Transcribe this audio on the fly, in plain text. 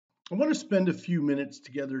I want to spend a few minutes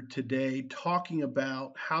together today talking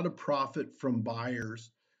about how to profit from buyers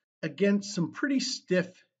against some pretty stiff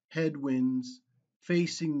headwinds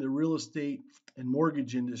facing the real estate and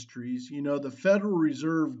mortgage industries. You know, the Federal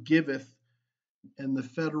Reserve giveth and the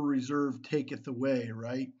Federal Reserve taketh away,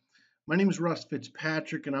 right? My name is Russ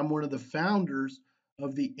Fitzpatrick, and I'm one of the founders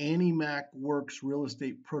of the Annie Mac Works Real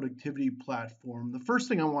Estate Productivity Platform. The first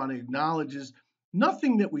thing I want to acknowledge is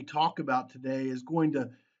nothing that we talk about today is going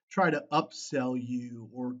to try to upsell you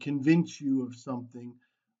or convince you of something.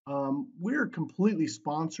 We're completely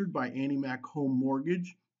sponsored by Annie Mac Home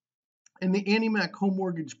Mortgage, and the Annie Mac Home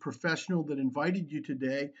Mortgage professional that invited you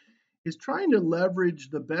today is trying to leverage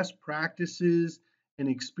the best practices and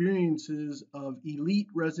experiences of elite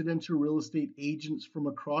residential real estate agents from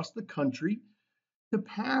across the country to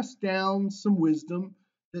pass down some wisdom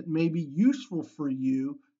that may be useful for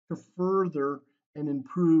you to further and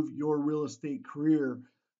improve your real estate career.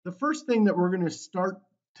 The first thing that we're going to start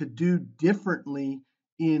to do differently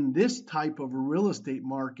in this type of a real estate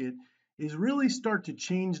market is really start to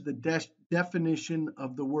change the definition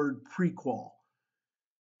of the word pre-qual.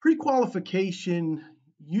 Pre-qualification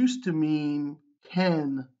used to mean,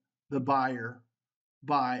 can the buyer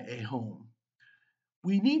buy a home?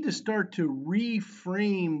 We need to start to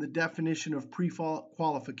reframe the definition of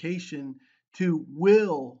pre-qualification to,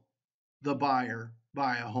 will the buyer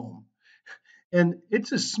buy a home? And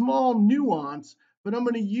it's a small nuance, but I'm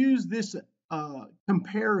going to use this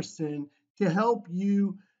comparison to help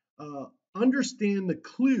you uh, understand the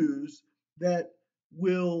clues that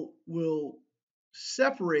will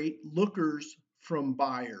separate lookers from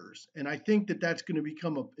buyers. And I think that that's going to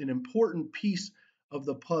become an important piece of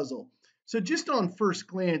the puzzle. So just on first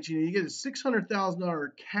glance, you get a $600,000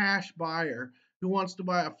 cash buyer who wants to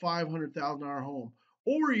buy a $500,000 home,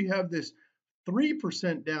 or you have this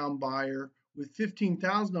 3% down buyer with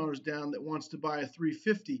 $15,000 down that wants to buy a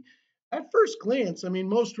 350. At first glance, I mean,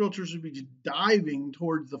 most realtors would be just diving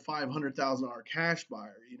towards the $500,000 cash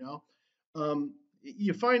buyer.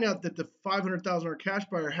 You find out that the $500,000 cash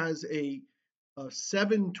buyer has a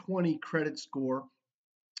 720 credit score,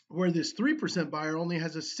 where this 3% buyer only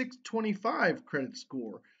has a 625 credit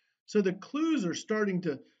score. So the clues are starting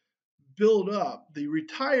to build up. The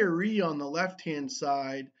retiree on the left hand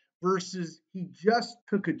side versus he just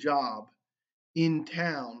took a job in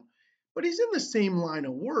town, but he's in the same line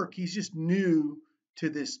of work. He's just new to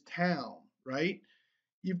this town, right?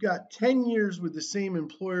 You've got 10 years with the same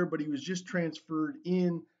employer, but he was just transferred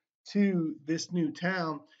in to this new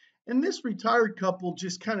town. And this retired couple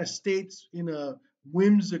just kind of states in a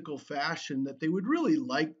whimsical fashion that they would really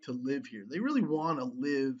like to live here. They really want to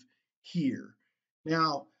live here.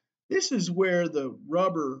 Now, this is where the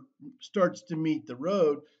rubber starts to meet the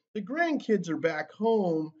road. The grandkids are back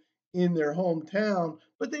home in their hometown,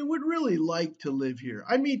 but they would really like to live here.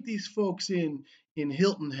 I meet these folks in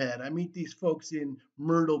Hilton Head. I meet these folks in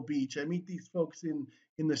Myrtle Beach. I meet these folks in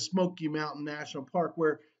the Smoky Mountain National Park,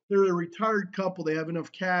 where they're a retired couple. They have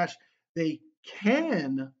enough cash. They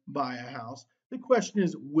can buy a house. The question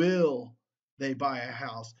is, will they buy a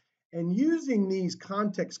house? And using these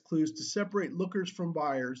context clues to separate lookers from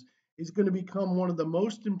buyers is going to become one of the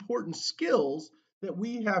most important skills that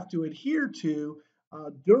we have to adhere to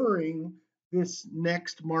during this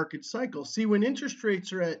next market cycle. See, when interest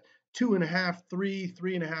rates are at 2.5,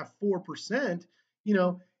 3.5, 4%,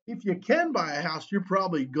 if you can buy a house, you're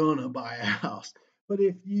probably gonna buy a house. But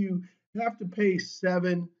if you have to pay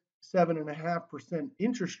 7.5%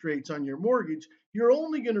 interest rates on your mortgage, you're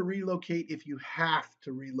only going to relocate if you have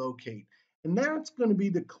to relocate. And that's going to be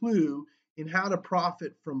the clue in how to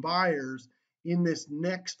profit from buyers in this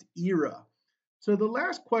next era. So the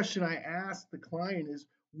last question I asked the client is,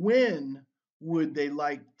 when would they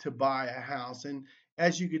like to buy a house? And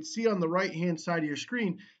as you can see on the right hand side of your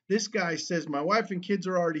screen, this guy says, my wife and kids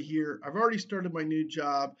are already here. I've already started my new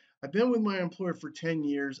job. I've been with my employer for 10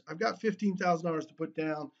 years. I've got $15,000 to put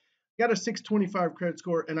down, got a 625 credit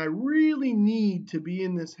score, and I really need to be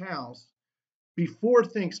in this house before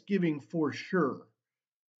Thanksgiving for sure.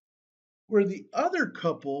 Where the other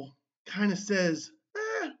couple kind of says,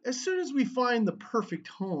 as soon as we find the perfect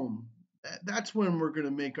home, that's when we're going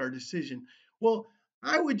to make our decision. Well,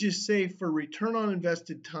 I would just say for return on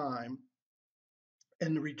invested time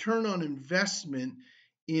and the return on investment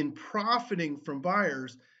in profiting from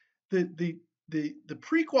buyers, the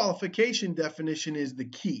pre-qualification definition is the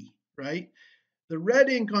key, right? The red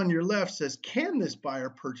ink on your left says, can this buyer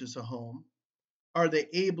purchase a home? Are they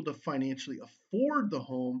able to financially afford the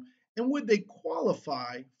home? And would they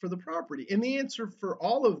qualify for the property? And the answer for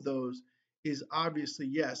all of those is obviously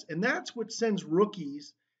yes. And that's what sends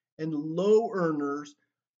rookies and low earners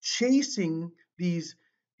chasing these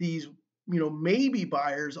maybe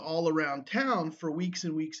buyers all around town for weeks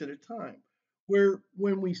and weeks at a time. Where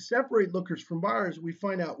when we separate lookers from buyers, we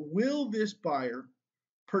find out, will this buyer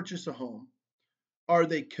purchase a home? Are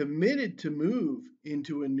they committed to move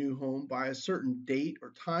into a new home by a certain date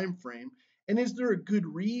or time frame? And is there a good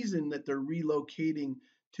reason that they're relocating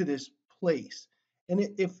to this place? And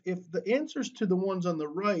if the answers to the ones on the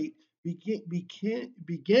right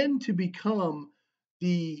begin to become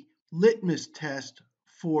the litmus test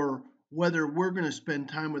for whether we're going to spend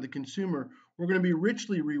time with a consumer, we're going to be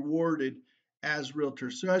richly rewarded as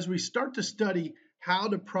realtors. So as we start to study how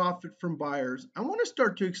to profit from buyers, I want to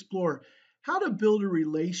start to explore how to build a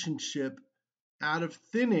relationship out of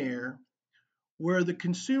thin air where the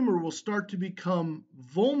consumer will start to become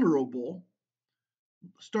vulnerable,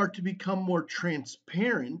 start to become more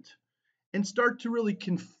transparent, and start to really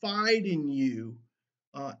confide in you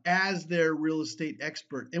as their real estate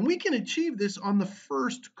expert. And we can achieve this on the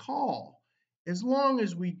first call as long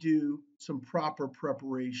as we do some proper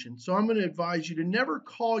preparation. So I'm going to advise you to never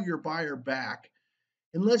call your buyer back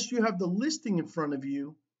unless you have the listing in front of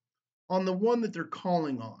you on the one that they're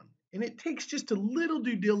calling on. And it takes just a little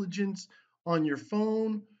due diligence on your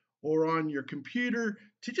phone or on your computer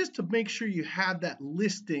to make sure you have that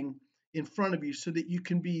listing in front of you so that you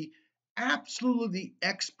can be absolutely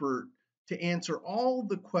expert to answer all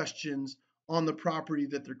the questions on the property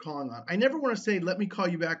that they're calling on. I never want to say, let me call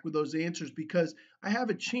you back with those answers, because I have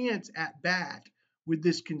a chance at bat with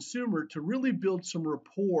this consumer to really build some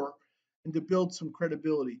rapport and to build some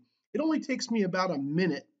credibility. It only takes me about a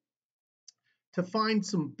minute to find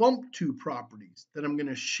some bump to properties that I'm going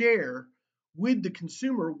to share with the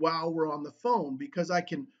consumer while we're on the phone, because I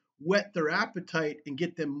can whet their appetite and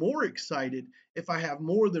get them more excited if I have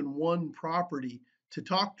more than one property to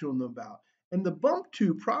talk to them about. And the bump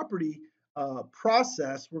to property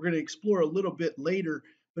process we're going to explore a little bit later,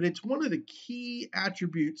 but it's one of the key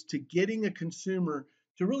attributes to getting a consumer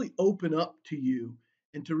to really open up to you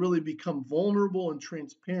and to really become vulnerable and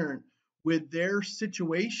transparent with their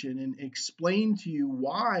situation and explain to you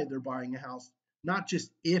why they're buying a house, not just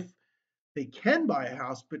if they can buy a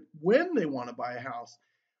house, but when they want to buy a house.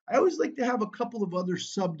 I always like to have a couple of other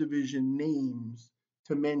subdivision names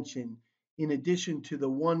to mention in addition to the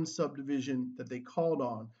one subdivision that they called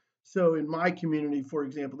on. So in my community, for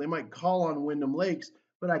example, they might call on Wyndham Lakes,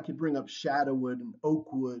 but I could bring up Shadowwood and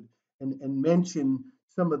Oakwood and mention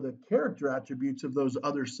some of the character attributes of those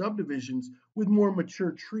other subdivisions with more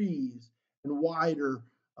mature trees and wider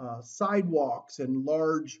sidewalks and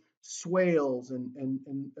large swales and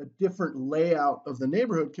a different layout of the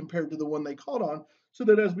neighborhood compared to the one they called on, so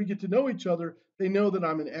that as we get to know each other, they know that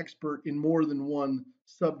I'm an expert in more than one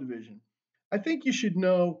subdivision. I think you should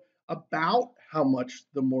know about how much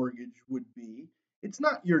the mortgage would be. It's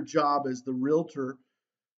not your job as the realtor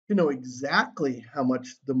to know exactly how much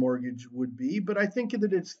the mortgage would be, but I think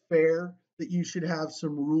that it's fair that you should have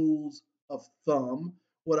some rules of thumb.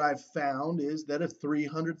 What I've found is that a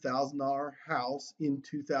 $300,000 house in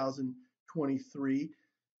 2023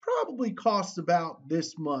 probably costs about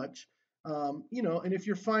this much. And if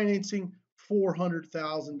you're financing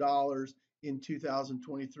 $400,000 in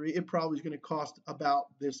 2023, it probably is going to cost about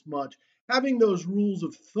this much. Having those rules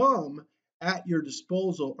of thumb at your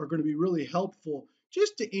disposal are going to be really helpful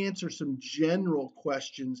just to answer some general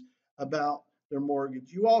questions about their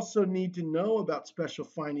mortgage. You also need to know about special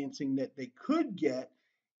financing that they could get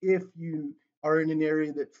if you are in an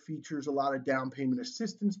area that features a lot of down payment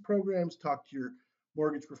assistance programs. Talk to your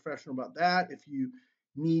mortgage professional about that. If you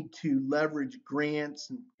need to leverage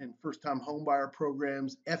grants and first-time homebuyer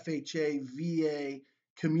programs, FHA, VA,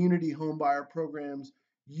 community homebuyer programs,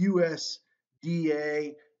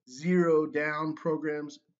 USDA, zero down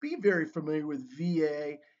programs, be very familiar with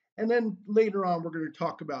VA. And then later on, we're going to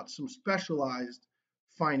talk about some specialized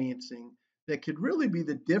financing that could really be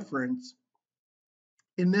the difference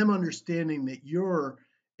in them understanding that you're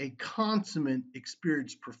a consummate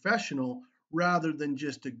experienced professional rather than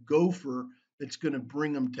just a gopher that's going to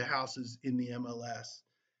bring them to houses in the MLS.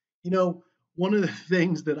 One of the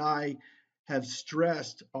things that I have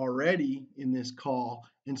stressed already in this call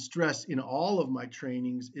and stress in all of my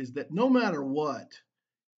trainings is that no matter what,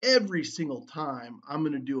 every single time I'm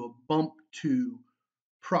going to do a bump to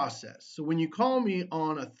process. So when you call me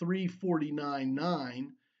on a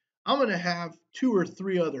 349.9, I'm going to have two or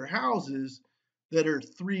three other houses that are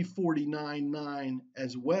 349.9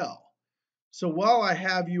 as well. So while I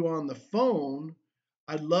have you on the phone,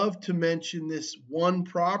 I'd love to mention this one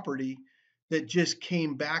property that just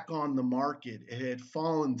came back on the market. It had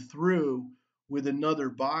fallen through with another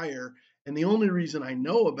buyer. And the only reason I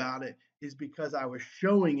know about it is because I was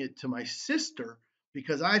showing it to my sister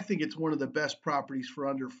because I think it's one of the best properties for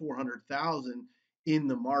under 400,000 in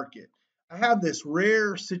the market. I have this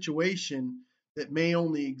rare situation that may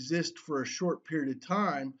only exist for a short period of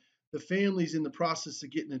time. The family's in the process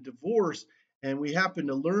of getting a divorce, and we happen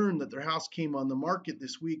to learn that their house came on the market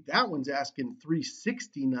this week. That one's asking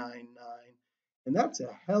 369.9, and that's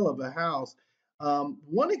a hell of a house.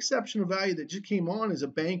 One exceptional value that just came on is a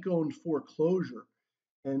bank-owned foreclosure.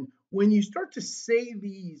 And when you start to say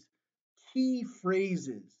these key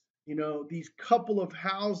phrases, these couple of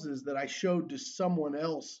houses that I showed to someone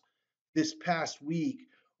else this past week,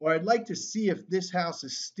 or I'd like to see if this house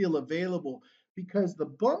is still available, because the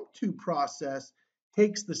bump to process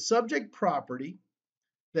takes the subject property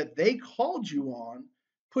that they called you on,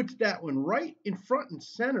 puts that one right in front and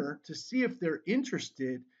center to see if they're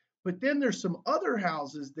interested. But then there's some other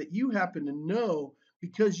houses that you happen to know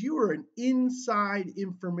because you are an inside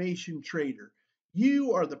information trader.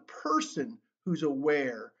 You are the person who's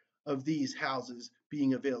aware of these houses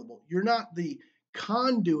being available. You're not the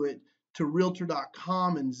conduit to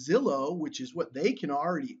realtor.com and Zillow, which is what they can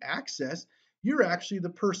already access. You're actually the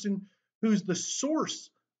person who's the source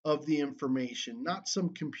of the information, not some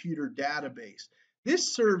computer database.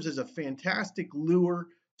 This serves as a fantastic lure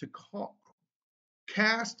to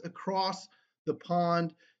cast across the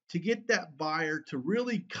pond to get that buyer to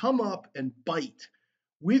really come up and bite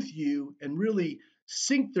with you and really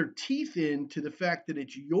sink their teeth into the fact that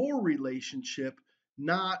it's your relationship,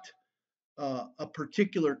 not a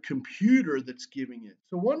particular computer that's giving it.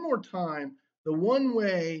 So, one more time, the one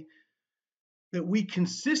way that we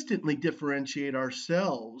consistently differentiate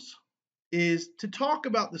ourselves is to talk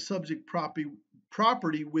about the subject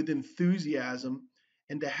property with enthusiasm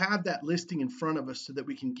and to have that listing in front of us so that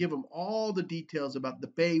we can give them all the details about the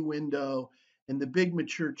bay window and the big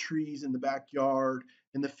mature trees in the backyard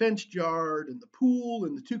and the fenced yard and the pool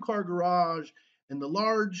and the two-car garage and the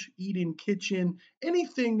large eat-in kitchen,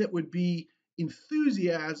 anything that would be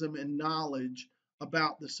enthusiasm and knowledge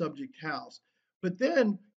about the subject house. But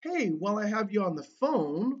then, hey, while I have you on the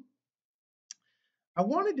phone, I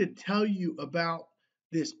wanted to tell you about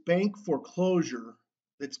this bank foreclosure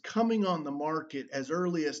that's coming on the market as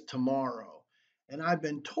early as tomorrow. And I've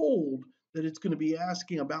been told that it's going to be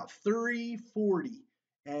asking about 340.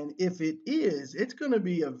 And if it is, it's going to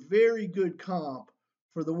be a very good comp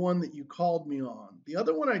for the one that you called me on. The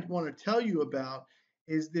other one I want to tell you about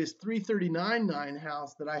is this 339.9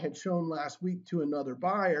 house that I had shown last week to another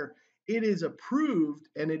buyer. It is approved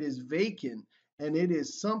and it is vacant. And it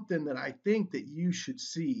is something that I think that you should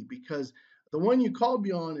see, because the one you called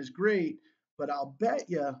me on is great, but I'll bet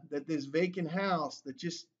you that this vacant house that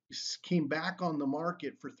just came back on the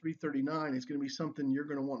market for 339 is going to be something you're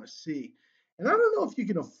going to want to see. And I don't know if you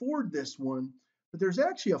can afford this one, but there's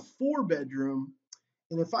actually a 4-bedroom.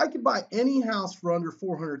 And if I could buy any house for under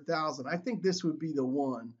 400,000, I think this would be the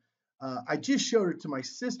one. I just showed it to my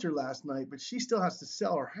sister last night, but she still has to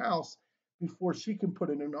sell her house before she can put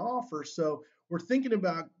in an offer. So we're thinking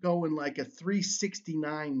about going like a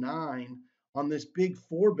 369.9 on this big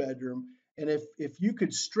 4-bedroom. And if you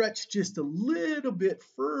could stretch just a little bit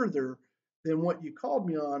further than what you called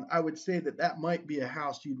me on, I would say that that might be a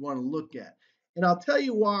house you'd want to look at. And I'll tell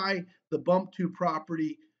you why the bump to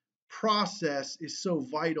property process is so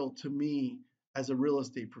vital to me as a real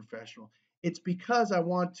estate professional. It's because I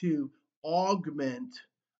want to augment,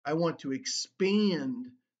 I want to expand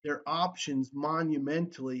their options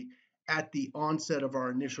monumentally at the onset of our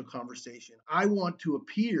initial conversation. I want to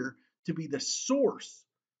appear to be the source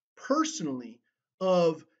personally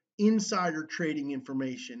of insider trading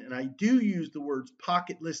information. And I do use the words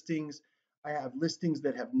pocket listings. I have listings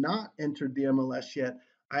that have not entered the MLS yet.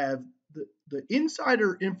 I have the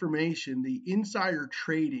insider information, the insider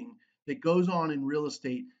trading that goes on in real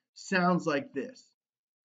estate sounds like this.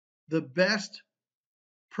 The best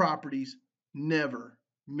properties never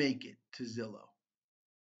make it to Zillow.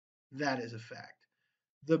 That is a fact.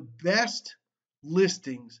 The best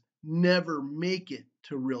listings never make it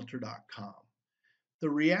to realtor.com. The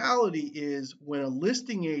reality is when a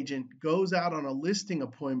listing agent goes out on a listing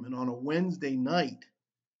appointment on a Wednesday night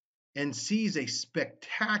and sees a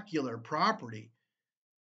spectacular property,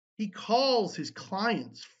 he calls his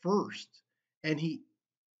clients first and he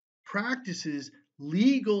practices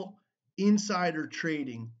legal insider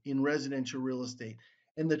trading in residential real estate.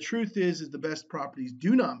 And the truth is the best properties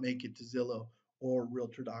do not make it to Zillow or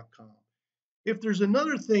realtor.com. If there's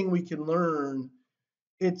another thing we can learn,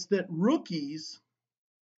 it's that rookies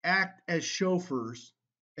act as chauffeurs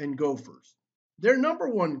and gophers. Their number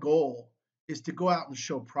one goal is to go out and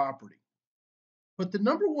show property. But the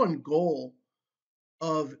number one goal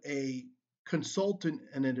of a consultant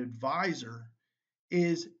and an advisor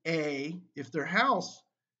is if their house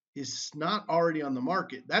is not already on the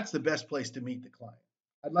market, that's the best place to meet the client.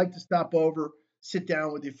 I'd like to stop over, sit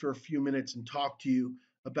down with you for a few minutes and talk to you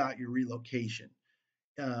about your relocation.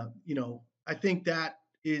 I think that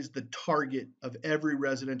is the target of every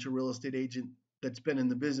residential real estate agent that's been in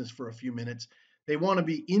the business for a few minutes. They want to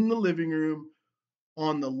be in the living room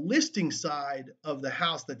on the listing side of the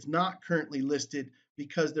house that's not currently listed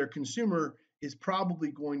because their consumer is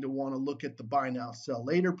probably going to want to look at the buy now, sell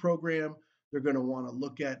later program. They're going to want to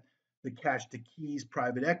look at the cash to keys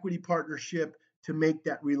private equity partnership to make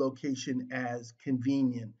that relocation as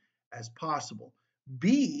convenient as possible.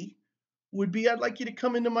 B would be I'd like you to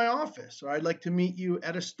come into my office, or I'd like to meet you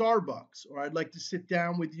at a Starbucks, or I'd like to sit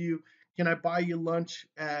down with you. Can I buy you lunch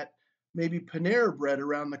at maybe Panera Bread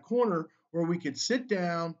around the corner where we could sit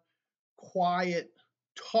down, quiet,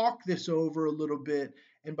 talk this over a little bit.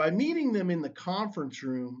 And by meeting them in the conference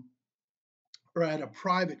room or at a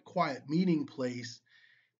private, quiet meeting place,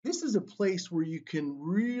 this is a place where you can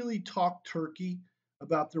really talk turkey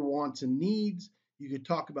about their wants and needs. You could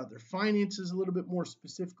talk about their finances a little bit more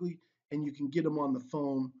specifically, and you can get them on the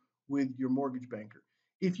phone with your mortgage banker.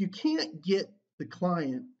 If you can't get the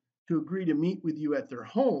client to agree to meet with you at their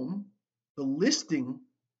home, the listing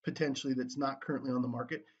potentially that's not currently on the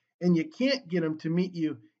market, and you can't get them to meet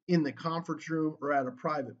you in the conference room or at a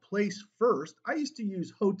private place first, I used to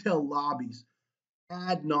use hotel lobbies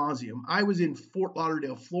ad nauseum. I was in Fort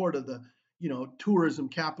Lauderdale, Florida, the tourism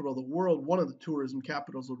capital of the world, one of the tourism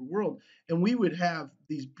capitals of the world, and we would have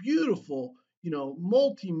these beautiful,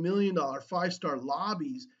 multi-million dollar 5-star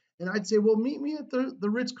lobbies. And I'd say, well, meet me at the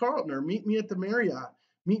Ritz Carlton, or meet me at the Marriott,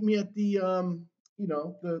 meet me at the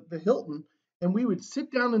the Hilton, and we would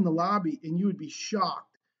sit down in the lobby, and you would be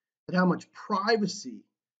shocked at how much privacy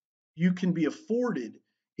you can be afforded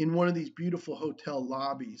in one of these beautiful hotel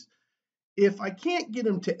lobbies. If I can't get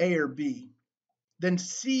them to A or B, then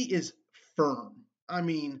C is firm. I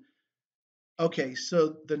mean, okay,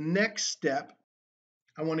 so the next step,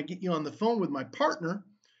 I want to get you on the phone with my partner,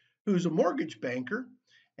 who's a mortgage banker,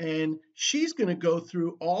 and she's going to go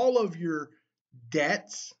through all of your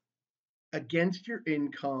debts against your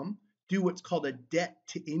income, do what's called a debt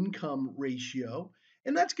to income ratio,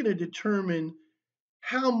 and that's going to determine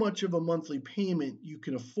how much of a monthly payment you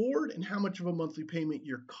can afford and how much of a monthly payment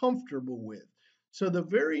you're comfortable with. So the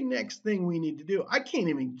very next thing we need to do, I can't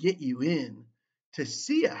even get you in to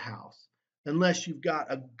see a house unless you've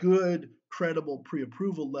got a good, credible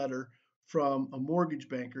pre-approval letter from a mortgage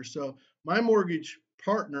banker. So my mortgage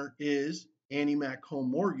partner is Annie Mac Home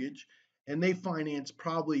Mortgage, and they finance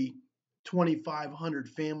probably 2,500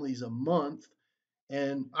 families a month.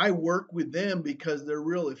 And I work with them because they're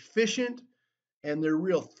real efficient and they're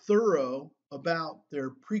real thorough about their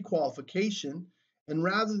pre-qualification. And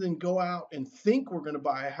rather than go out and think we're going to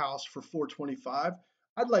buy a house for 425,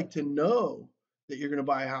 I'd like to know that you're going to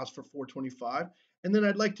buy a house for 425, and then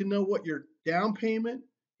I'd like to know what your down payment,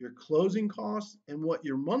 your closing costs, and what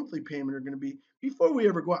your monthly payment are going to be before we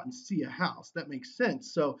ever go out and see a house. That makes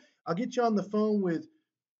sense. So I'll get you on the phone with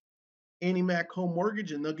Annie Mac Home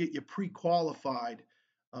Mortgage, and they'll get you pre-qualified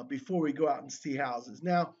before we go out and see houses.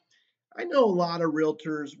 Now, I know a lot of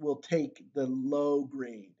realtors will take the low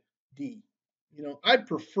grade D. I'd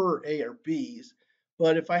prefer A or B's,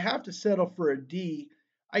 but if I have to settle for a D,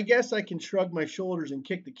 I guess I can shrug my shoulders and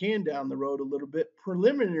kick the can down the road a little bit,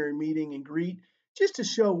 preliminary meeting and greet, just to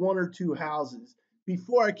show one or two houses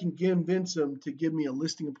before I can convince them to give me a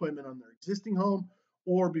listing appointment on their existing home,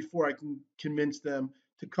 or before I can convince them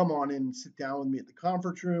to come on in and sit down with me at the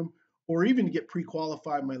conference room, or even to get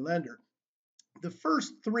pre-qualified my lender. The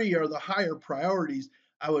first three are the higher priorities.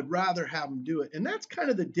 I would rather have them do it. And that's kind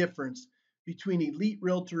of the difference between elite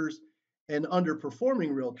realtors and underperforming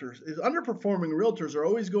realtors. Is underperforming realtors are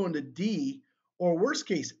always going to D, or worst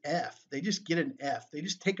case F. They just get an F. They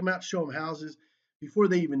just take them out, show them houses before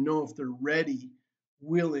they even know if they're ready,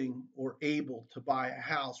 willing, or able to buy a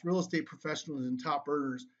house. Real estate professionals and top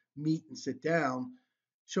earners meet and sit down.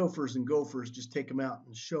 Chauffeurs and gophers just take them out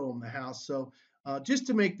and show them the house. So just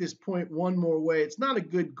to make this point one more way, it's not a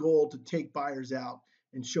good goal to take buyers out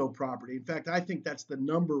and show property. In fact, I think that's the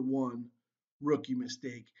number one rookie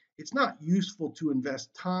mistake. It's not useful to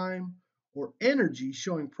invest time or energy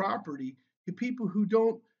showing property to people who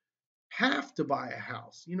don't have to buy a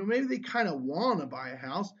house. Maybe they kind of want to buy a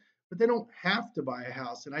house, but they don't have to buy a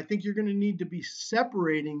house. And I think you're going to need to be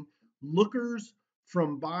separating lookers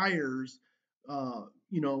from buyers, uh,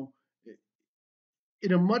 you know,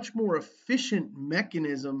 in a much more efficient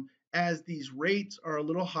mechanism as these rates are a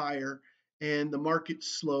little higher and the market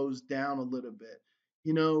slows down a little bit.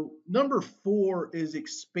 Number 4 is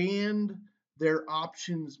expand their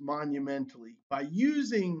options monumentally. By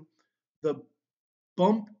using the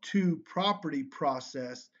bump to property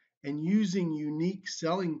process and using unique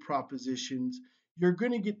selling propositions, you're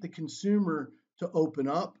going to get the consumer to open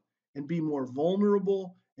up and be more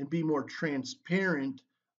vulnerable and be more transparent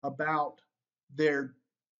about their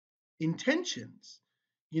intentions.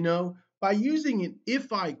 By using an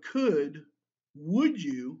if I could, would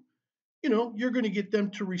you, you're going to get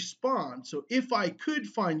them to respond. So if I could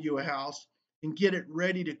find you a house and get it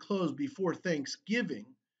ready to close before Thanksgiving,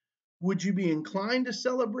 would you be inclined to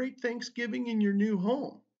celebrate Thanksgiving in your new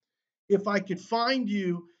home? If I could find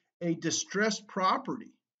you a distressed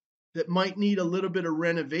property that might need a little bit of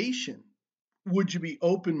renovation, would you be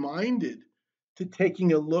open minded to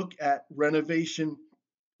taking a look at renovation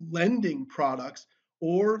lending products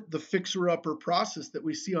or the fixer upper process that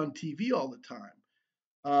we see on TV all the time?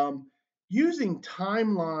 Um, Using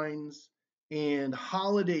timelines and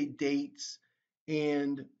holiday dates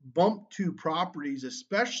and bump to properties,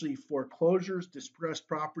 especially foreclosures, distressed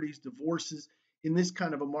properties, divorces in this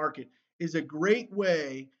kind of a market, is a great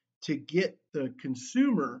way to get the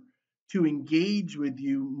consumer to engage with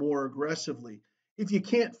you more aggressively. If you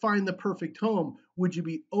can't find the perfect home, would you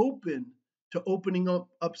be open to opening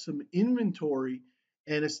up some inventory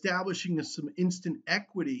and establishing some instant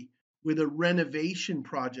equity with a renovation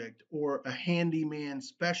project or a handyman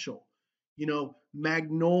special?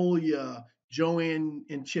 Magnolia, Joanne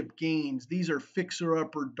and Chip Gaines, these are fixer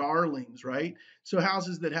upper darlings, right? So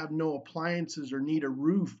houses that have no appliances or need a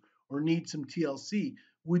roof or need some TLC.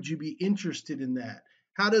 Would you be interested in that?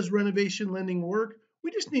 How does renovation lending work? We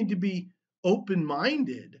just need to be open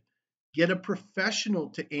minded. Get a professional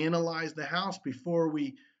to analyze the house before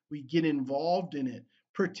we get involved in it.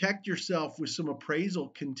 Protect yourself with some appraisal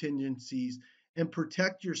contingencies and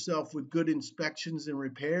protect yourself with good inspections and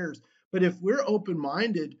repairs. But if we're open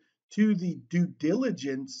minded to the due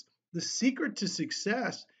diligence, the secret to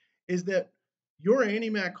success is that your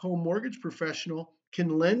AnnieMac home mortgage professional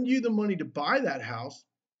can lend you the money to buy that house,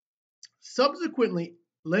 subsequently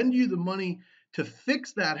lend you the money to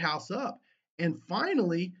fix that house up, and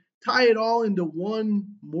finally tie it all into one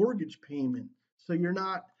mortgage payment. So you're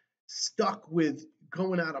not stuck with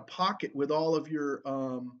going out of pocket with all of your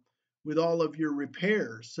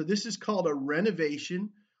repairs. So this is called a renovation,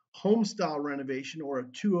 home style renovation, or a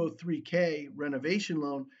 203K renovation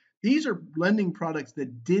loan. These are lending products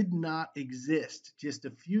that did not exist just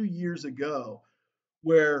a few years ago,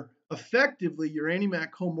 where effectively your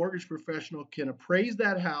AnnieMac home mortgage professional can appraise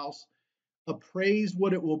that house, appraise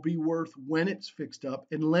what it will be worth when it's fixed up,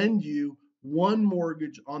 and lend you one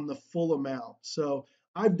mortgage on the full amount. So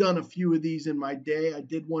I've done a few of these in my day. I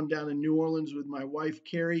did one down in New Orleans with my wife,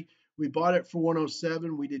 Carrie. We bought it for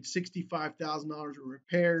 107. We did $65,000 in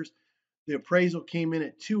repairs. The appraisal came in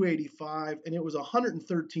at 285, and it was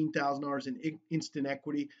 $113,000 in instant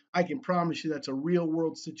equity. I can promise you that's a real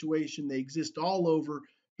world situation. They exist all over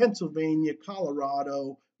Pennsylvania,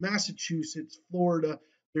 Colorado, Massachusetts, Florida.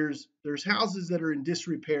 There's houses that are in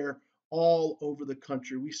disrepair all over the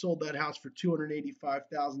country. We sold that house for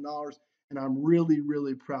 $285,000, and I'm really,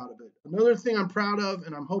 really proud of it. Another thing I'm proud of,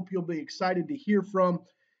 and I hope you'll be excited to hear from,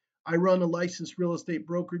 I run a licensed real estate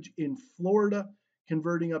brokerage in Florida,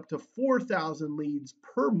 converting up to 4,000 leads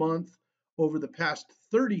per month over the past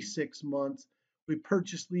 36 months. We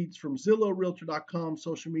purchase leads from Zillow, Realtor.com,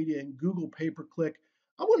 social media, and Google pay-per-click.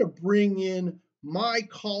 I want to bring in my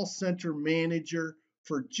call center manager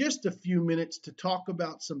for just a few minutes to talk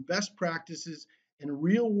about some best practices and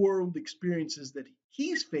real-world experiences that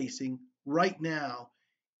he's facing right now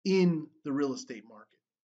in the real estate market.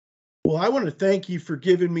 Well, I want to thank you for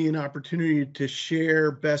giving me an opportunity to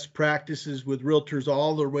share best practices with realtors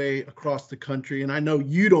all the way across the country. And I know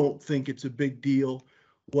you don't think it's a big deal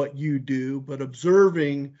what you do, but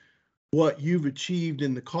observing what you've achieved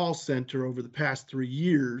in the call center over the past 3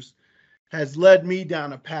 years has led me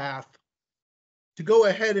down a path to go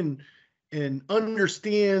ahead and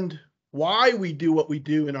understand why we do what we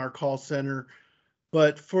do in our call center,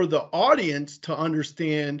 but for the audience to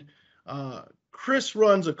understand, Chris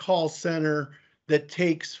runs a call center that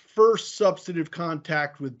takes first substantive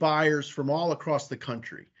contact with buyers from all across the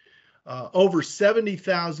country. Over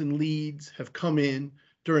 70,000 leads have come in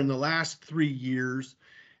during the last 3 years.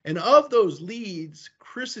 And of those leads,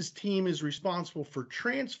 Chris's team is responsible for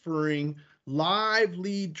transferring live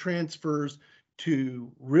lead transfers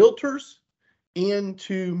to realtors and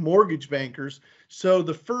to mortgage bankers. So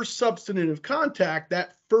the first substantive contact,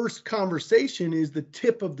 that first conversation, is the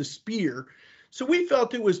tip of the spear. So we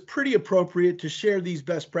felt it was pretty appropriate to share these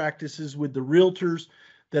best practices with the realtors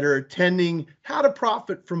that are attending How to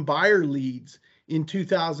Profit from Buyer Leads in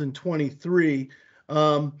 2023.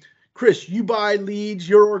 Chris, you buy leads,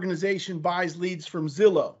 your organization buys leads from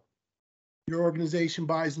Zillow. Your organization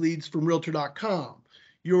buys leads from Realtor.com.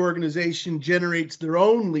 Your organization generates their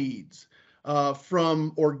own leads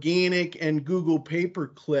from organic and Google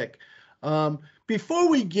pay-per-click. Before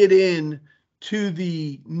we get in to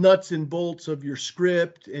the nuts and bolts of your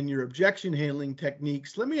script and your objection handling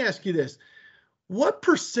techniques, let me ask you this. What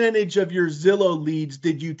percentage of your Zillow leads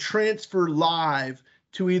did you transfer live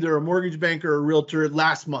to either a mortgage banker or a realtor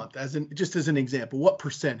last month, just as an example? What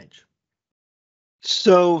percentage?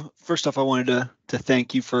 So first off, I wanted to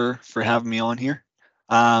thank you for having me on here.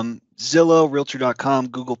 Zillow, Realtor.com,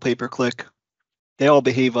 Google pay-per-click, they all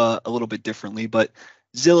behave a little bit differently, but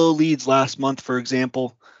Zillow leads last month, for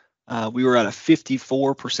example, we were at a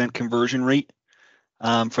 54% conversion rate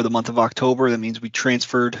for the month of October. That means we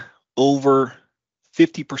transferred over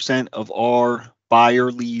 50% of our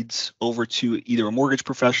buyer leads over to either a mortgage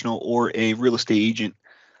professional or a real estate agent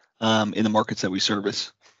in the markets that we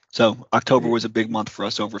service. So October was a big month for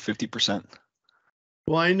us, over 50%.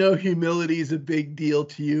 Well, I know humility is a big deal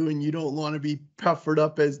to you, and you don't want to be puffered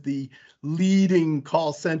up as the leading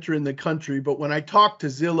call center in the country. But when I talk to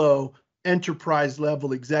Zillow enterprise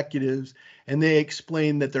level executives, and they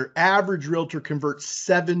explain that their average realtor converts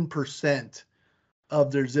 7%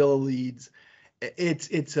 of their Zillow leads,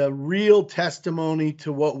 it's a real testimony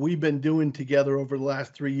to what we've been doing together over the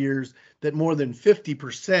last 3 years, that more than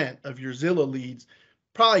 50% of your Zillow leads,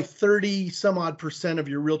 probably 30 some odd percent of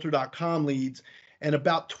your Realtor.com leads, and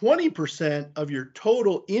about 20% of your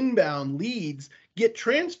total inbound leads get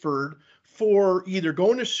transferred for either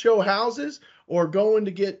going to show houses or going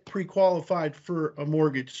to get pre-qualified for a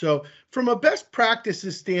mortgage. So from a best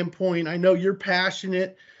practices standpoint, I know you're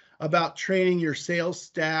passionate about training your sales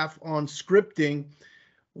staff on scripting.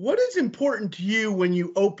 What is important to you when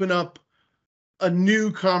you open up a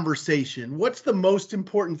new conversation? What's the most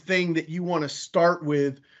important thing that you want to start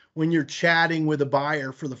with when you're chatting with a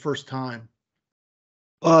buyer for the first time?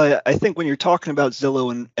 Well, I think when you're talking about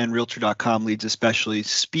Zillow and Realtor.com leads, especially,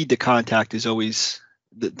 speed to contact is always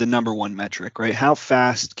the number one metric, right? How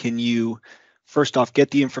fast can you, first off,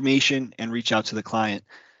 get the information and reach out to the client?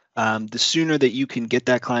 The sooner that you can get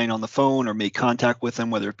that client on the phone or make contact with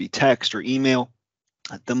them, whether it be text or email,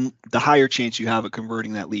 the higher chance you have of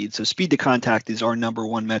converting that lead. So speed to contact is our number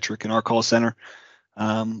one metric in our call center.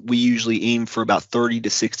 We usually aim for about 30 to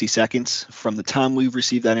 60 seconds from the time we've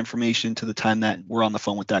received that information to the time that we're on the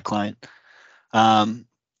phone with that client.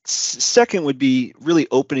 Second would be really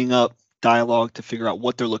opening up dialogue to figure out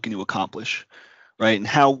what they're looking to accomplish, right? And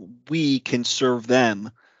how we can serve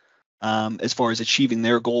them as far as achieving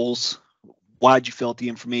their goals. Why'd you fill out the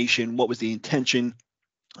information? What was the intention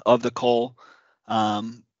of the call?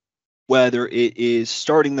 Whether it is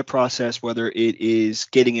starting the process, whether it is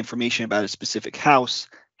getting information about a specific house,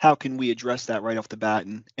 how can we address that right off the bat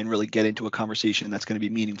and really get into a conversation that's going to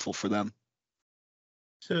be meaningful for them?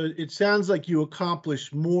 So it sounds like you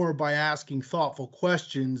accomplish more by asking thoughtful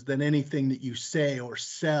questions than anything that you say or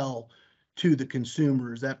sell to the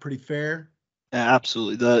consumer. Is that pretty fair?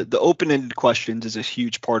 Absolutely. The open-ended questions is a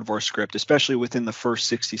huge part of our script, especially within the first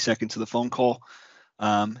 60 seconds of the phone call.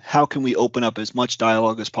 How can we open up as much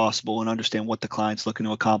dialogue as possible and understand what the client's looking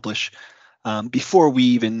to accomplish before we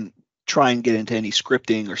even try and get into any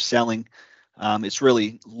scripting or selling? It's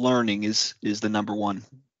really learning is the number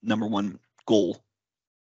one goal.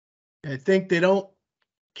 I think they don't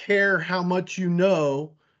care how much you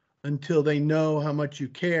know until they know how much you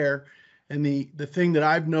care. And the thing that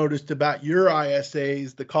I've noticed about your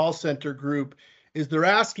ISAs, the call center group, is they're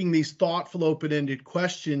asking these thoughtful, open-ended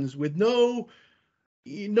questions with no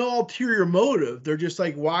ulterior motive. They're just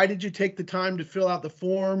like, why did you take the time to fill out the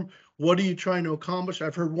form? What are you trying to accomplish?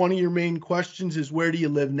 I've heard one of your main questions is, where do you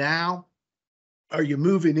live now? Are you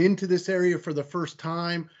moving into this area for the first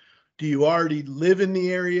time? Do you already live in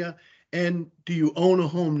the area? And do you own a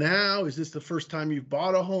home now? Is this the first time you've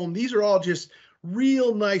bought a home? These are all just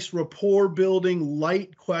real nice rapport building,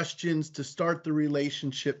 light questions to start the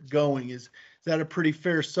relationship going. Is that a pretty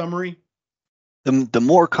fair summary? The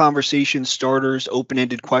more conversation starters,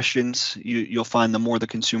 open-ended questions, you'll find the more the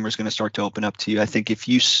consumer is going to start to open up to you. I think if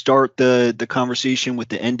you start the conversation with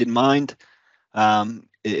the end in mind,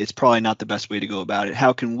 it's probably not the best way to go about it.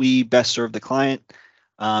 How can we best serve the client?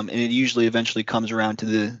 And it usually eventually comes around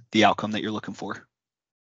to the outcome that you're looking for.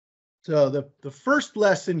 So the first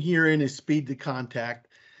lesson herein is speed to contact.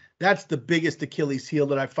 That's the biggest Achilles heel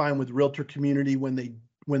that I find with realtor community when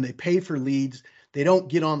they pay for leads. They don't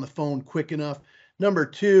get on the phone quick enough. Number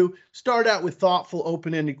two, start out with thoughtful,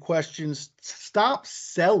 open-ended questions. Stop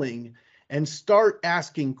selling and start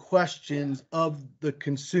asking questions of the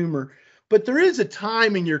consumer. But there is a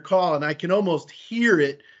time in your call, and I can almost hear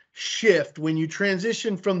it shift when you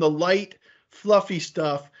transition from the light, fluffy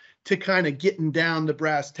stuff to kind of getting down to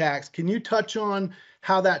brass tacks. Can you touch on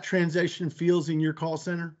how that transition feels in your call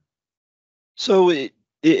center? So it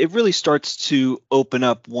really starts to open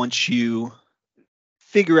up once you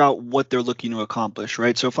figure out what they're looking to accomplish,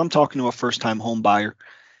 right? So if I'm talking to a first-time home buyer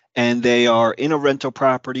and they are in a rental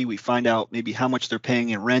property, we find out maybe how much they're paying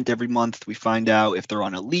in rent every month. We find out if they're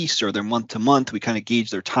on a lease or they're month to month. We kind of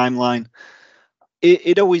gauge their timeline.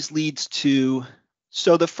 It always leads to,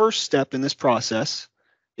 so the first step in this process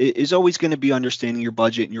is always going to be understanding your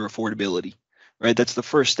budget and your affordability, right? That's the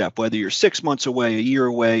first step, whether you're 6 months away, a year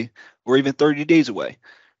away, or even 30 days away,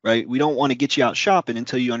 right? We don't want to get you out shopping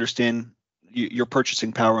until you understand your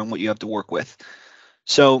purchasing power and what you have to work with.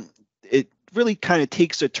 So it really kind of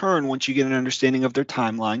takes a turn once you get an understanding of their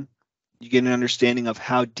timeline. You get an understanding of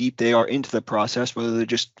how deep they are into the process, whether they're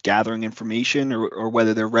just gathering information or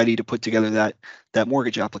whether they're ready to put together that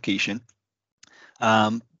mortgage application.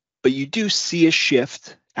 But you do see a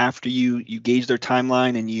shift after you gauge their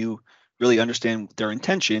timeline and you really understand their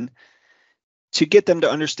intention. To get them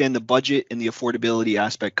to understand the budget and the affordability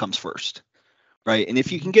aspect comes first, right? And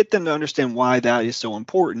if you can get them to understand why that is so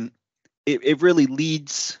important, it really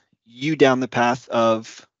leads you down the path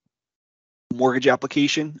of mortgage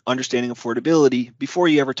application, understanding affordability before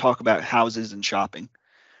you ever talk about houses and shopping,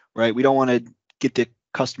 right? We don't want to get the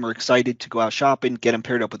customer excited to go out shopping, get them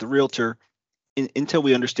paired up with a realtor until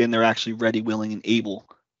we understand they're actually ready, willing, and able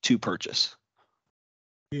to purchase.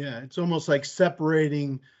 Yeah, it's almost like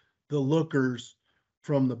separating the lookers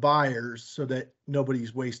from the buyers so that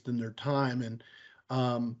nobody's wasting their time.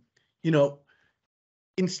 And, you know,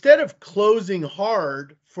 instead of closing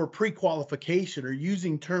hard for pre-qualification or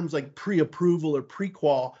using terms like pre-approval or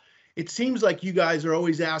pre-qual, it seems like you guys are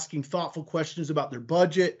always asking thoughtful questions about their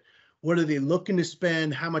budget. What are they looking to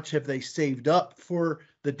spend? How much have they saved up for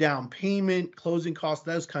the down payment, closing costs,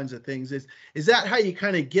 those kinds of things? Is that how you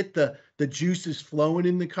kind of get the juices flowing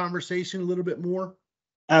in the conversation a little bit more?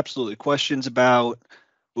 Absolutely. Questions about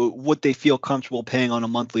what they feel comfortable paying on a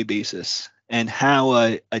monthly basis and how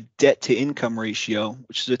a debt to income ratio,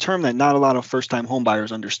 which is a term that not a lot of first-time home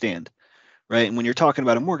buyers understand, right? And when you're talking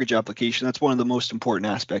about a mortgage application, that's one of the most important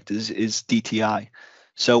aspects is DTI.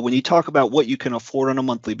 So when you talk about what you can afford on a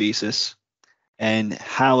monthly basis and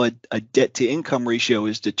how a debt to income ratio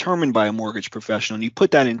is determined by a mortgage professional, and you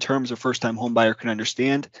put that in terms a first-time home buyer can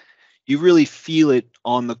understand, you really feel it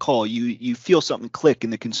on the call. You feel something click in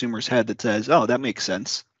the consumer's head that says, "Oh, that makes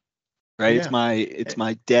sense." Right? Yeah. It's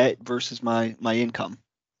my debt versus my income.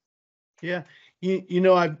 Yeah.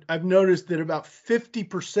 I've noticed that about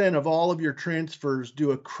 50% of all of your transfers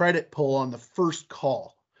do a credit pull on the first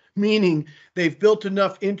call, meaning they've built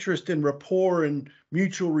enough interest and rapport and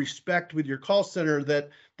mutual respect with your call center that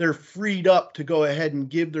they're freed up to go ahead and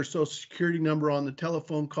give their social security number on the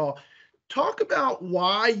telephone call. Talk about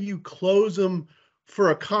why you close them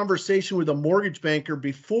for a conversation with a mortgage banker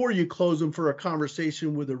before you close them for a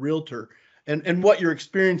conversation with a realtor, and what your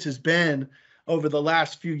experience has been over the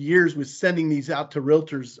last few years with sending these out to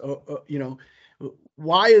realtors.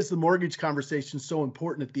 Why is the mortgage conversation so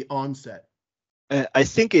important at the onset? I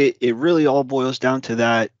think it really all boils down to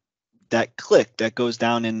that click that goes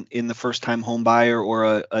down in the first time home buyer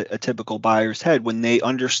or a typical buyer's head when they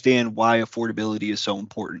understand why affordability is so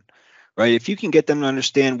important, right? If you can get them to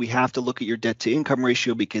understand we have to look at your debt to income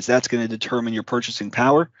ratio because that's going to determine your purchasing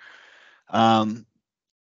power,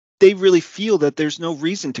 they really feel that there's no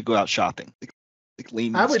reason to go out shopping.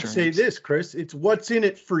 I would say this, Chris, it's what's in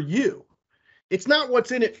it for you. It's not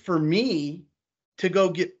what's in it for me to go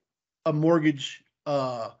get a mortgage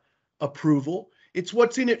approval. It's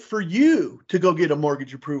what's in it for you to go get a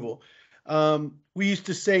mortgage approval. We used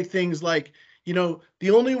to say things like,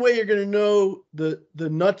 the only way you're going to know the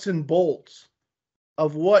nuts and bolts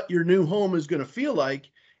of what your new home is going to feel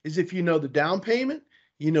like is if you know the down payment,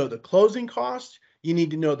 you know the closing costs, you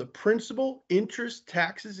need to know the principal, interest,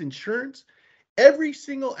 taxes, insurance. Every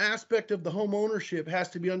single aspect of the home ownership has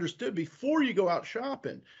to be understood before you go out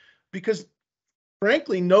shopping, because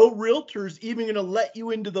frankly, no realtor is even going to let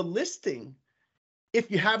you into the listing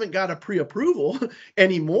if you haven't got a pre-approval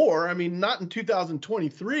anymore. I mean, not in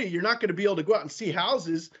 2023. You're not going to be able to go out and see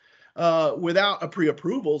houses without a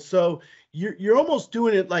pre-approval. So you're almost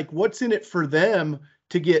doing it like what's in it for them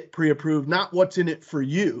to get pre-approved, not what's in it for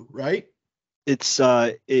you, right? It's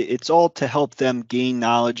all to help them gain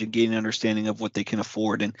knowledge and gain an understanding of what they can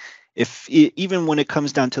afford. And even when it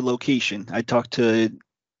comes down to location, I talk to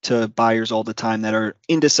buyers all the time that are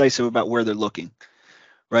indecisive about where they're looking,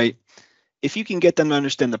 right? If you can get them to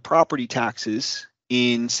understand the property taxes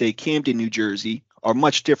in, say, Camden, New Jersey, are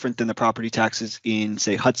much different than the property taxes in,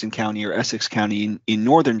 say, Hudson County or Essex County in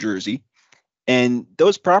northern Jersey. And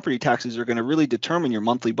those property taxes are going to really determine your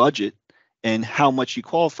monthly budget and how much you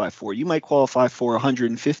qualify for. You might qualify for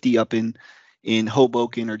 150 up in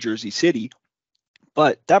Hoboken or Jersey City,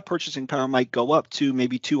 but that purchasing power might go up to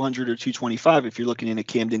maybe 200 or 225 if you're looking in a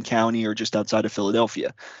Camden County or just outside of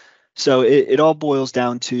Philadelphia. So it all boils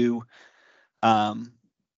down to um,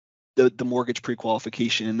 the mortgage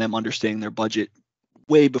pre-qualification and them understanding their budget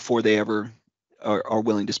way before they ever are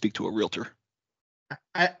willing to speak to a realtor.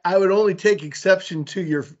 I would only take exception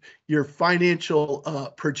to your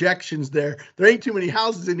financial projections there. There ain't too many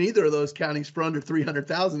houses in either of those counties for under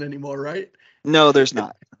 300,000 anymore, right? No, there's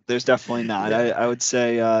not. There's definitely not. Yeah. I would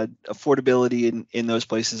say affordability in those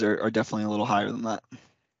places are definitely a little higher than that.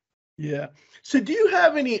 Yeah. So do you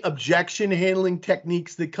have any objection handling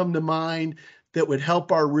techniques that come to mind that would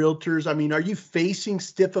help our realtors? I mean, are you facing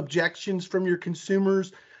stiff objections from your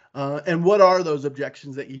consumers? And what are those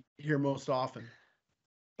objections that you hear most often?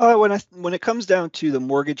 When it comes down to the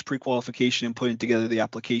mortgage pre-qualification and putting together the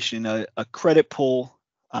application, a credit pull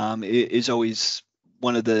is always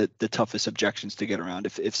one of the toughest objections to get around.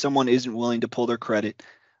 If someone isn't willing to pull their credit,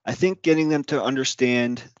 I think getting them to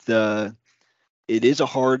understand it is a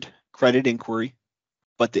hard credit inquiry,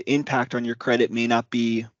 but the impact on your credit may not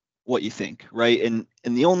be what you think, right? And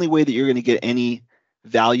the only way that you're going to get any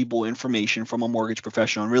valuable information from a mortgage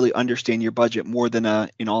professional and really understand your budget more than an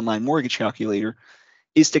online mortgage calculator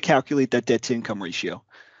is to calculate that debt to income ratio,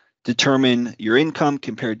 determine your income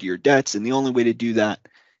compared to your debts. And the only way to do that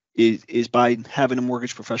is by having a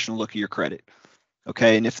mortgage professional look at your credit.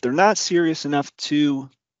 Okay. And if they're not serious enough to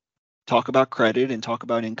talk about credit and talk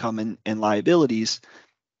about income and liabilities,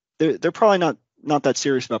 they're probably not that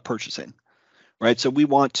serious about purchasing. Right. So we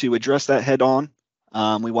want to address that head on.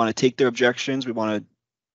 We want to take their objections. We want to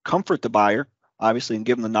comfort the buyer, obviously, and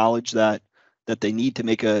give them the knowledge that they need to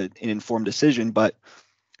make an informed decision. But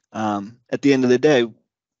at the end of the day,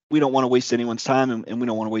 we don't want to waste anyone's time, and we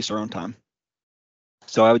don't want to waste our own time.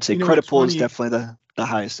 So I would say credit It's pull is funny. definitely the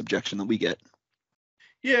highest objection that we get.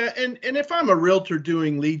 Yeah, and if I'm a realtor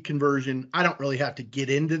doing lead conversion, I don't really have to get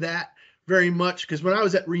into that very much because when I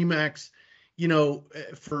was at Remax,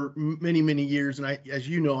 for many years, and as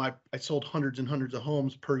you know, I sold hundreds and hundreds of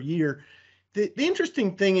homes per year. The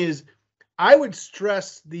interesting thing is, I would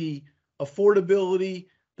stress the affordability,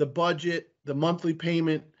 the budget, the monthly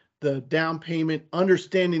payment, the down payment,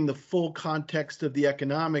 understanding the full context of the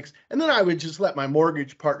economics, and then I would just let my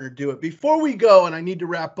mortgage partner do it. Before we go, and I need to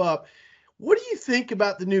wrap up, what do you think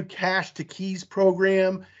about the new Cash to Keys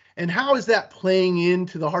program? And how is that playing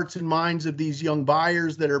into the hearts and minds of these young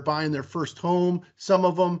buyers that are buying their first home, some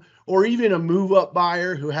of them, or even a move up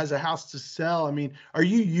buyer who has a house to sell? I mean, are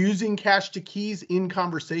you using Cash to Keys in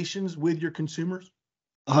conversations with your consumers?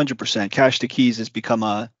 100%. Cash to keys has become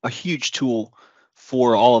a huge tool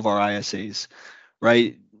for all of our ISAs,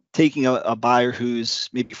 right? Taking a buyer who's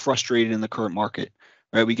maybe frustrated in the current market,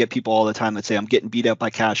 right? We get people all the time that say, I'm getting beat up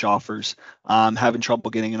by cash offers. I'm having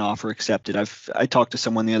trouble getting an offer accepted. I talked to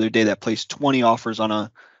someone the other day that placed 20 offers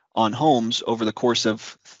on homes over the course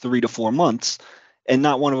of 3 to 4 months, and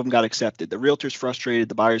not one of them got accepted. The realtor's frustrated,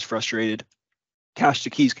 the buyer's frustrated. Cash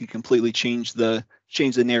to keys can completely change the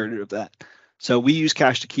narrative of that. So we use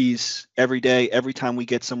cash to keys every day. Every time we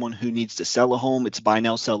get someone who needs to sell a home, it's a buy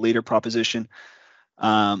now, sell later proposition.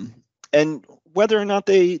 And whether or not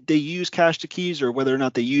they use cash to keys or whether or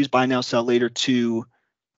not they use buy now, sell later to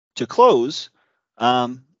close,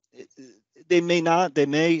 um, they may not. They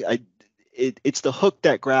may. It's the hook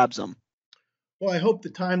that grabs them. Well, I hope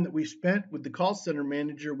the time that we spent with the call center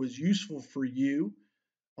manager was useful for you.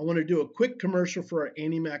 I want to do a quick commercial for our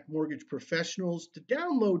AnnieMac Mortgage Professionals to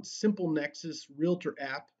download Simple Nexus Realtor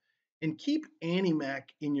app and keep AnnieMac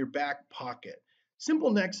in your back pocket. Simple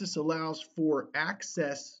Nexus allows for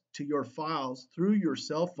access to your files through your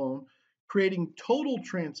cell phone, creating total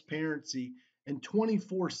transparency and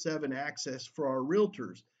 24/7 access for our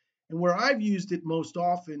realtors. And where I've used it most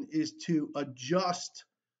often is to adjust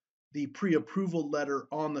the pre-approval letter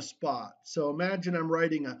on the spot. So imagine I'm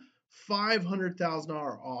writing a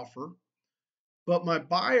 $500,000 offer, but my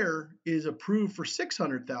buyer is approved for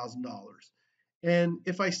 $600,000. And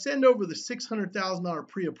if I send over the $600,000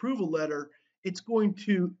 pre-approval letter, it's going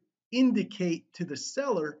to indicate to the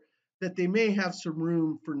seller that they may have some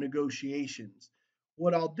room for negotiations.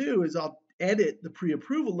 What I'll do is edit the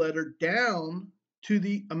pre-approval letter down to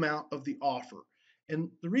the amount of the offer. And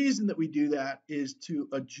the reason that we do that is to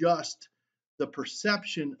adjust the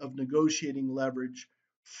perception of negotiating leverage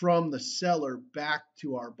from the seller back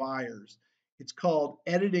to our buyers. It's called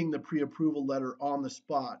editing the pre-approval letter on the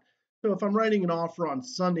spot. So if I'm writing an offer on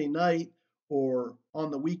Sunday night or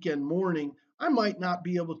on the weekend morning, I might not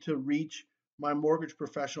be able to reach my mortgage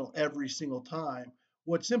professional every single time.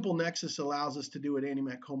 What Simple Nexus allows us to do at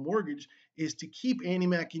AndyMac Home Mortgage is to keep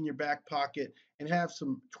AndyMac in your back pocket and have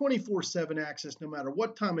some 24/7 access. No matter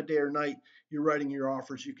what time of day or night you're writing your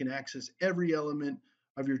offers, you can access every element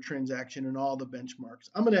of your transaction and all the benchmarks.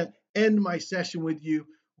 I'm going to end my session with you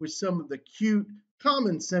with some of the cute,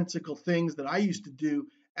 commonsensical things that I used to do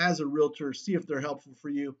as a realtor. See if they're helpful for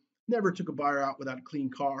you. Never took a buyer out without a clean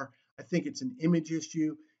car. I think it's an image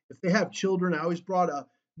issue. If they have children, I always brought a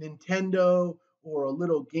Nintendo or a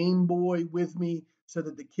little Game Boy with me so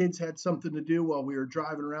that the kids had something to do while we were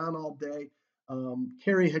driving around all day.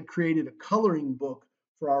 Carrie had created a coloring book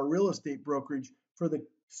for our real estate brokerage for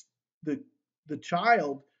the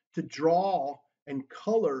child to draw and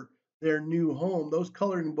color their new home. Those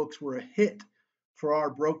coloring books were a hit for our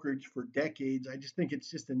brokerage for decades. I just think it's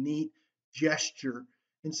just a neat gesture.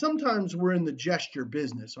 And sometimes we're in the gesture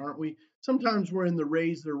business, aren't we? Sometimes we're in the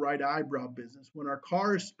raise their right eyebrow business. When our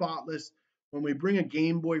car is spotless, when we bring a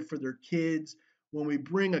Game Boy for their kids, when we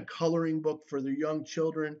bring a coloring book for their young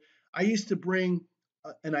children. I used to bring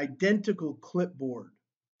an identical clipboard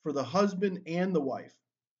for the husband and the wife.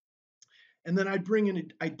 And then I'd bring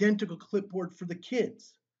an identical clipboard for the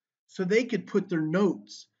kids so they could put their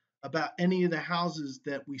notes about any of the houses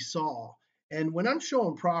that we saw. And when I'm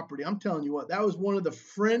showing property, I'm telling you what, that was one of the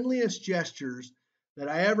friendliest gestures that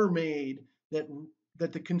I ever made that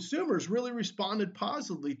the consumers really responded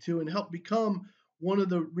positively to and helped become one of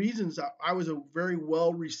the reasons I was a very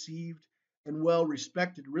well received and well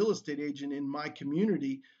respected real estate agent in my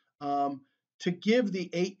community. To give the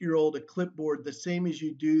 8-year-old a clipboard the same as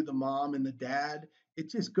you do the mom and the dad,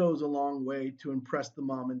 it just goes a long way to impress the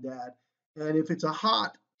mom and dad. And if it's a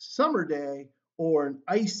hot summer day or an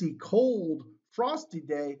icy, cold, frosty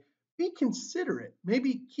day, be considerate.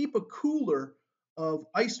 Maybe keep a cooler of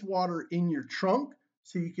ice water in your trunk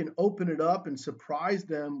so you can open it up and surprise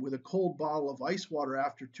them with a cold bottle of ice water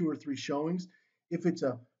after 2 or 3 showings. If it's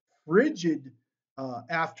a frigid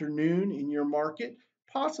afternoon in your market,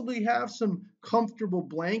 possibly have some comfortable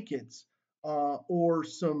blankets or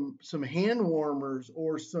some hand warmers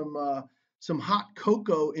or some hot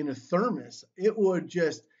cocoa in a thermos. It would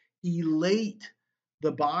just elate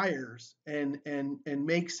the buyers and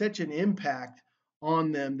make such an impact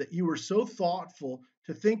on them that you were so thoughtful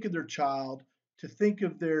to think of their child, to think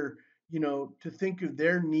of their, to think of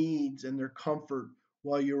their needs and their comfort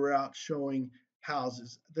while you were out showing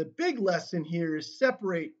houses. The big lesson here is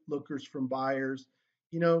separate lookers from buyers.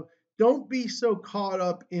 You know, don't be so caught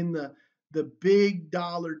up in the big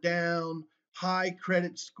dollar down, high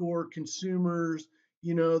credit score consumers,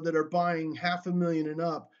 that are buying $500,000 and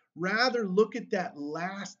up. Rather look at that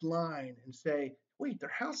last line and say, wait, their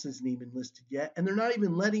house isn't even listed yet, and they're not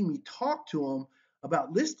even letting me talk to them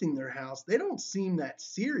about listing their house. They don't seem that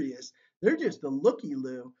serious. They're just a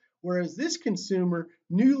looky-loo. Whereas this consumer,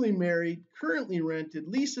 newly married, currently rented,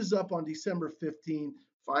 leases up on December 15,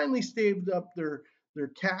 finally saved up their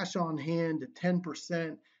cash on hand to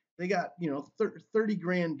 10%. They got, 30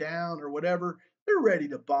 grand down or whatever. They're ready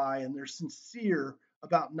to buy and they're sincere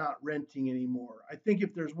about not renting anymore. I think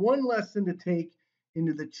if there's one lesson to take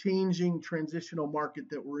into the changing transitional market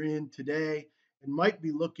that we're in today and might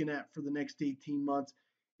be looking at for the next 18 months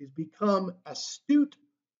is become astute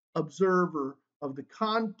observer of the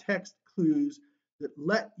context clues that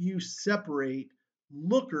let you separate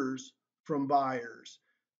lookers from buyers.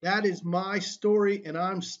 That is my story, and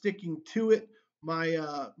I'm sticking to it.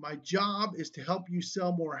 My job is to help you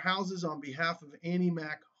sell more houses on behalf of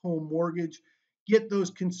AndyMac Home Mortgage. Get those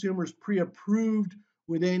consumers pre-approved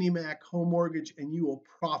with AndyMac Home Mortgage, and you will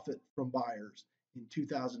profit from buyers in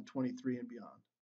 2023 and beyond.